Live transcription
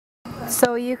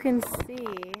So you can see,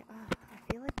 I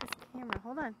feel like this camera,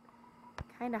 hold on,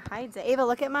 kind of hides it. Ava,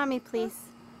 look at mommy, please.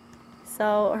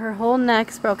 So her whole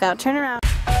neck's broke out. Turn around.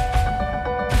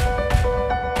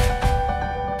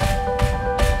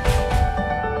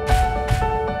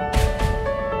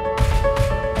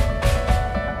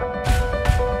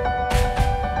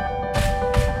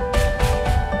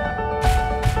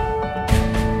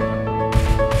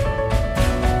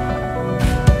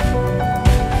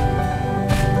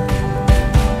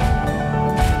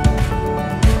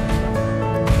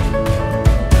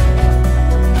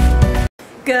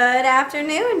 Good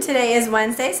afternoon. Today is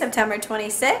Wednesday, September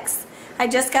 26th. I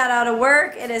just got out of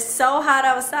work. It is so hot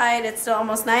outside. It's still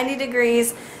almost 90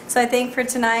 degrees. So I think for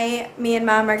tonight, me and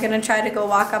Mom are going to try to go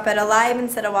walk up at Alive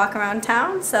instead of walk around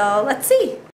town. So let's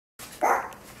see.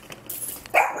 Hi!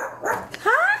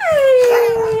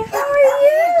 How are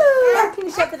you? Can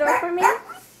you shut the door for me?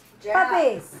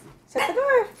 Puppies, shut the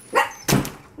door.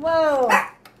 Whoa.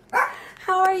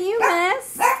 How are you,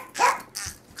 miss?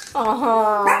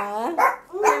 Aww.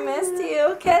 I missed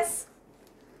you. Kiss.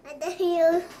 I love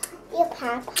you, your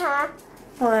papa.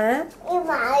 What? Your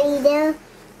mama.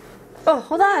 Oh,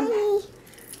 hold on.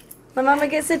 Let Mama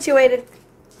get situated.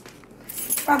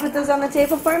 I'll put those on the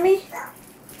table for me.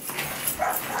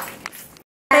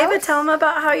 Ava, tell them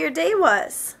about how your day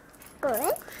was.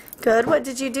 Good. Good. What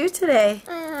did you do today?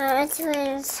 It's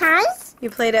with science. You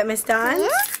played at Miss Dawn's? Yeah.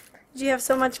 Did you have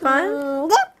so much fun?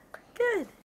 Yep. Good.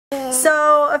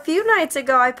 So a few nights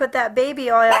ago I put that baby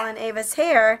oil in Ava's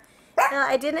hair and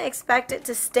I didn't expect it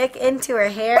to stick into her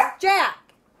hair. Jack!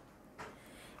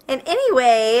 And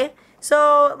anyway,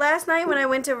 so last night when I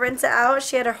went to rinse it out,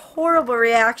 she had a horrible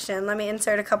reaction. Let me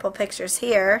insert a couple pictures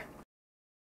here.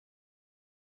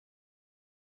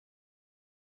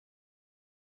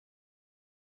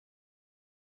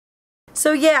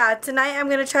 So yeah, tonight I'm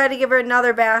going to try to give her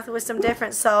another bath with some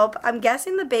different soap. I'm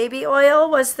guessing the baby oil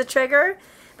was the trigger.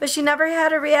 But she never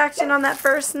had a reaction on that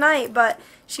first night, but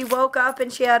she woke up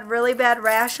and she had really bad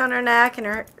rash on her neck and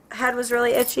her head was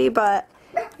really itchy, but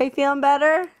are you feeling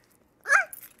better?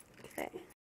 Okay.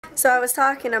 So I was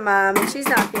talking to Mom and she's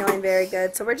not feeling very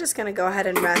good, so we're just going to go ahead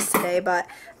and rest today, but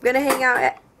I'm going to hang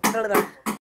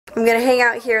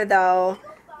out here though.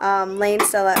 Lane's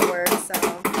still at work, so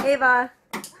Ava,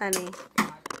 honey.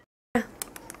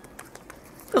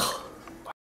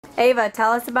 Ava,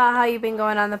 tell us about how you've been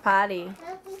going on the potty.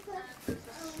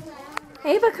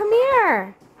 Ava, come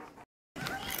here.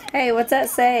 Hey, what's that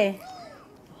say?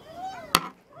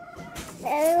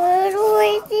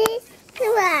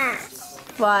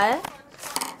 What?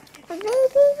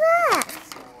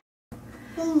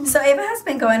 So Ava has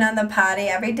been going on the potty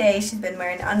every day. She's been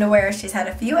wearing underwear. She's had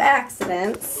a few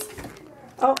accidents.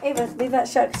 Oh, Ava, leave that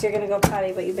shut because you're going to go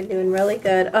potty, but you've been doing really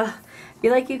good. Ugh, I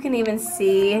feel like you can even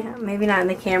see, maybe not in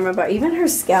the camera, but even her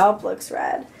scalp looks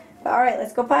red. But, all right,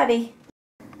 let's go potty.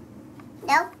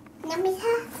 Nope. Let me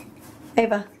have.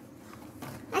 Ava.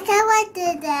 I can't want to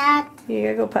do that. You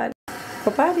gotta go potty.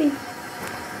 Go potty.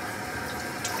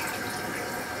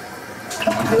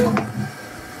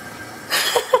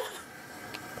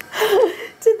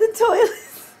 Did the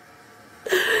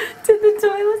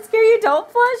toilet scare you?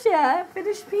 Don't flush yet.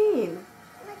 Finish peeing.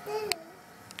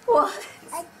 What?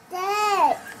 I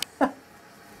did.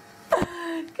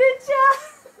 Good job.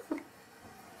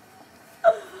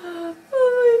 Oh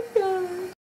my God.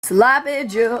 Sloppy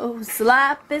Joe,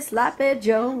 sloppy, sloppy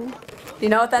Joe. Do you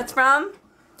know what that's from?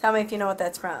 Tell me if you know what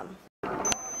that's from.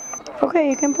 Okay,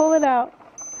 you can pull it out.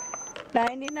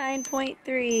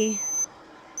 99.3.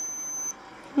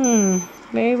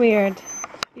 Very weird.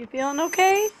 You feeling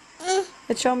okay?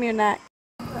 Let's show me your neck.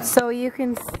 So you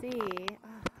can see,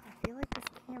 I feel like this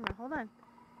camera, hold on,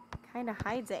 kind of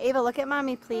hides it. Ava, look at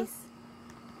mommy, please.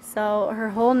 So her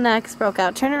whole neck's broke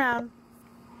out. Turn around.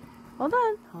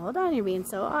 Hold on, you're being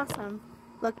so awesome.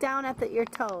 Look down at your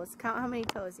toes. Count how many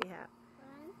toes you have.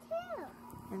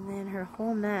 1, 2. And then her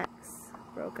whole neck's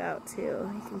broke out too.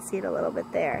 You can see it a little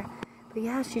bit there. But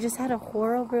yeah, she just had a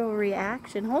horrible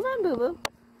reaction. Hold on, boo-boo.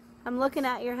 I'm looking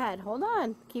at your head. Hold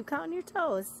on. Keep counting your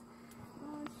toes.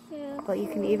 Oh, shoot. But you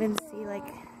can even see, like,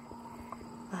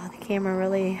 oh, the camera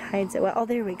really hides it well. Oh,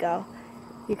 there we go.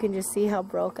 You can just see how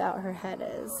broke out her head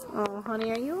is. Oh, honey,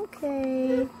 are you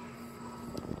okay?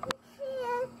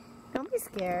 Don't be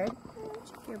scared.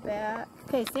 Check your back.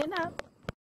 Okay, stand up.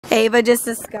 Ava just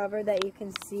discovered that you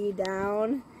can see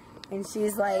down, and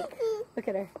she's like, look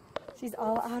at her. She's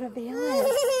all out of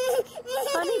balance.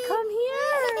 Honey, come here.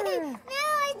 No, I didn't.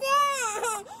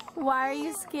 Why are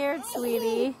you scared,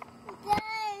 sweetie?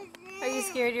 Are you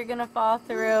scared you're gonna fall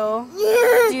through?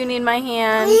 Do you need my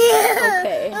hand?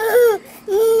 Okay.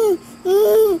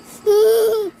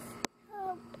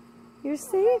 You're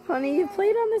safe, honey. You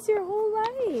played on this your whole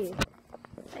life.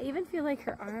 I even feel like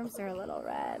her arms are a little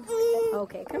red.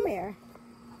 Okay, come here.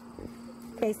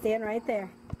 Okay, stand right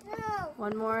there.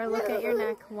 One more look at your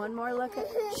neck. One more look at...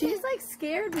 She's like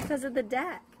scared because of the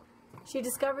deck. She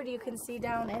discovered you can see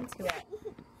down into it.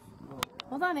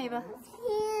 Hold on, Ava.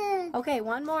 Okay,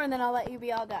 one more and then I'll let you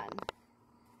be all done.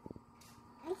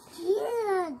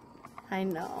 I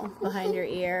know, behind your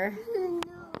ear.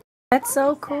 That's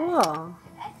so cool.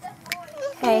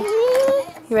 Hey,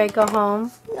 you ready to go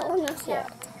home? No, not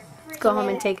yet. Go home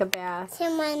and take a bath.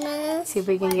 10 more minutes. See if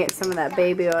we can get some of that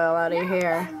baby oil out of your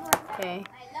hair. Okay.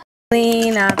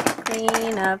 Clean up,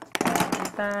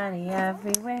 everybody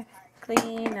everywhere.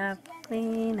 Clean up,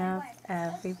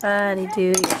 everybody do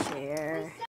your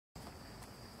share.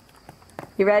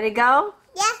 You ready to go?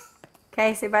 Yes.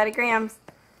 Okay, say bye to Grams.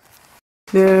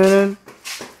 Dun,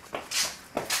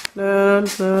 dun,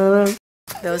 dun.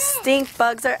 Those stink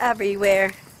bugs are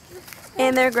everywhere.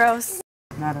 And they're gross.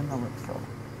 Not in the lip soap.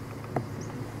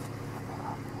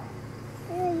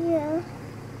 Yeah.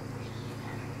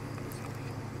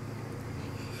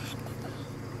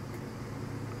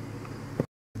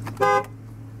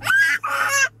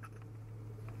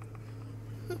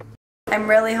 I'm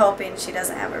really hoping she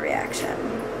doesn't have a reaction.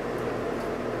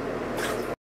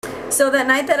 So that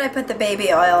night that I put the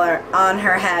baby oil on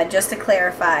her head, just to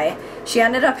clarify, she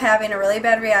ended up having a really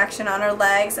bad reaction on her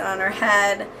legs and on her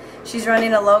head. She's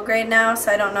running a low grade now,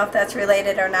 so I don't know if that's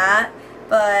related or not.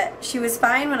 But she was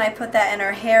fine when I put that in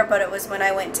her hair, but it was when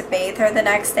I went to bathe her the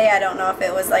next day. I don't know if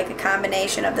it was like a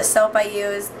combination of the soap I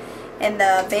used and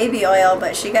the baby oil,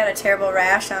 but she got a terrible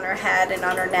rash on her head and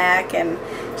on her neck and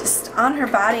just on her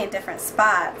body in different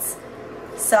spots.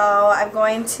 So I'm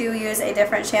going to use a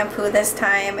different shampoo this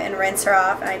time and rinse her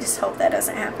off, and I just hope that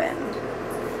doesn't happen.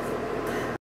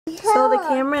 So the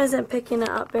camera isn't picking it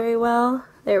up very well.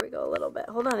 There we go, a little bit.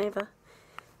 Hold on, Ava.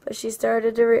 But she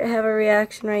started to have a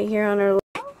reaction right here on her lip.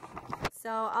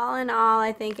 So all in all,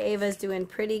 I think Ava's doing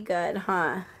pretty good,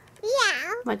 huh?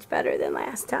 Yeah. Much better than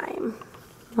last time.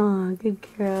 Oh, good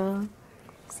girl.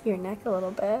 See your neck a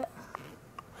little bit.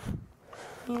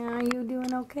 Yeah, are you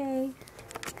doing okay?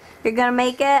 You're gonna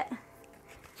make it?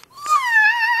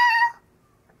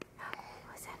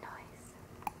 What's that noise?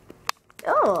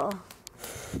 Oh.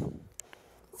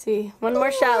 Let's see, one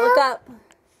more shot. Look up.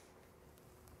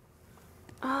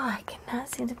 Oh, I cannot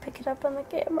seem to pick it up on the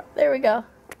camera. There we go.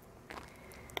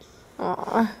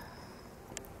 Aw.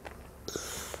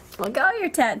 Look at all your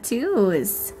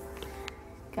tattoos.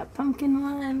 Got pumpkin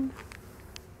one.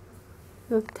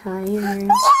 Look tired.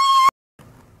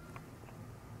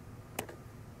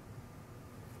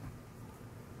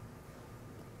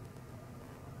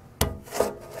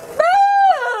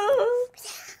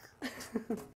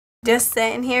 Just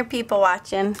sitting here, people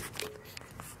watching.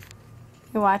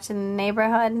 You're watching the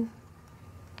neighborhood.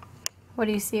 What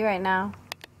do you see right now?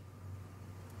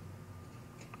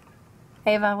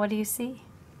 Ava, what do you see?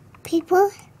 People.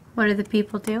 What are the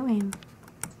people doing?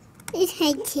 It's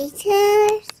my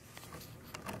teachers.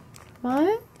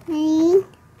 What? Me.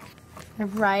 They're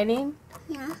riding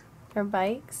Yeah. their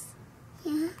bikes?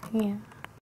 Yeah. Yeah.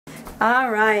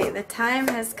 Alright, the time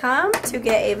has come to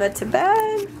get Ava to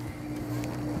bed.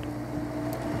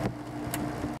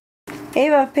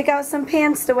 Ava, pick out some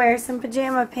pants to wear, some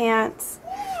pajama pants.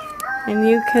 And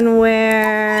you can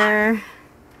wear,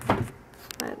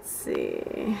 let's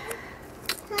see.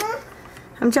 Huh?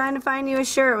 I'm trying to find you a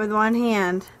shirt with one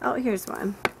hand. Oh, here's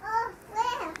one. Oh,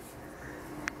 where?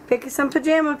 Pick some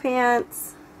pajama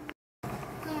pants.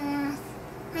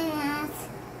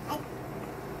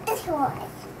 This one.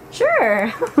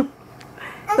 Sure.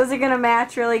 Those are going to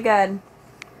match really good.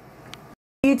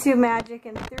 YouTube magic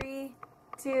in 3,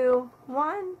 2,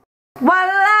 1.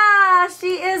 Voila!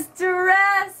 She is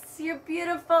dressed. You're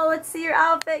beautiful. Let's see your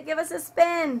outfit. Give us a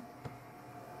spin.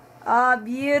 Oh,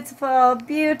 beautiful.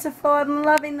 Beautiful. I'm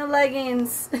loving the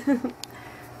leggings.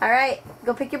 Alright,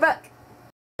 go pick your book.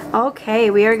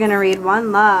 Okay, we are going to read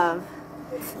One Love,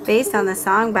 based on the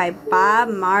song by Bob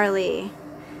Marley.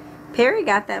 Perry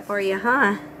got that for you,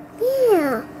 huh?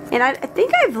 Yeah. And I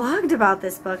think I vlogged about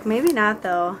this book. Maybe not,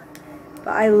 though.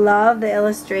 But I love the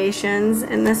illustrations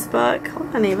in this book.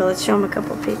 Hold on, Ava. Let's show them a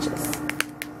couple pages.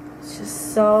 It's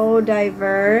just so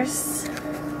diverse.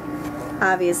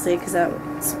 Obviously, because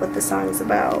that's what the song's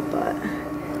about. But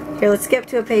here, let's skip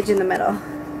to a page in the middle.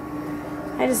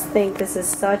 I just think this is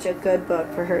such a good book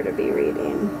for her to be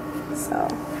reading. So,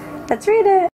 let's read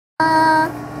it.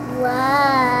 Why?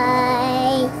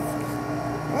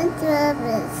 Let's do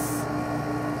this.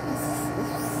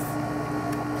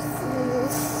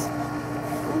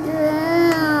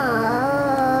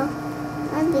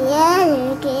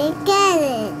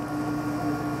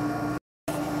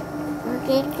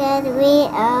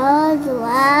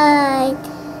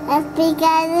 We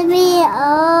gotta be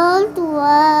all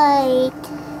right.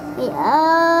 Be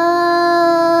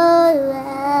all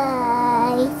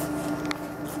right.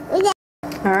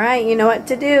 All right, you know what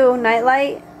to do.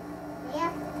 Nightlight Yeah.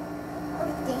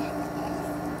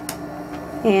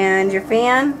 and your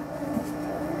fan.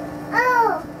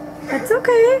 Oh. That's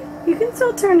okay. You can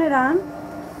still turn it on.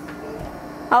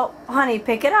 Oh, honey,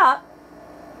 pick it up.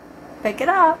 Pick it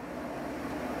up.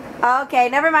 Okay,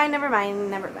 never mind, never mind,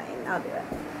 never mind. I'll do it.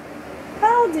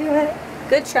 I'll do it.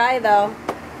 Good try, though.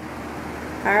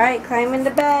 All right, climb into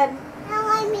bed. Now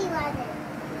let me water.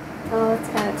 Oh, it's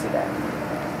kind of too dark.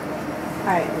 All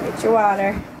right, get your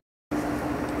water.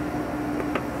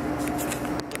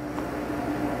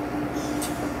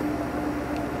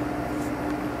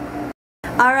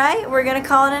 All right, we're going to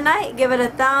call it a night. Give it a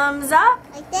thumbs up.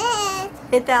 Like this.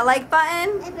 Hit that like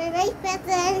button. And the right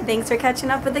button. Thanks for catching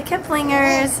up with the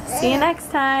Kiplingers. See you next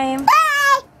time. Bye.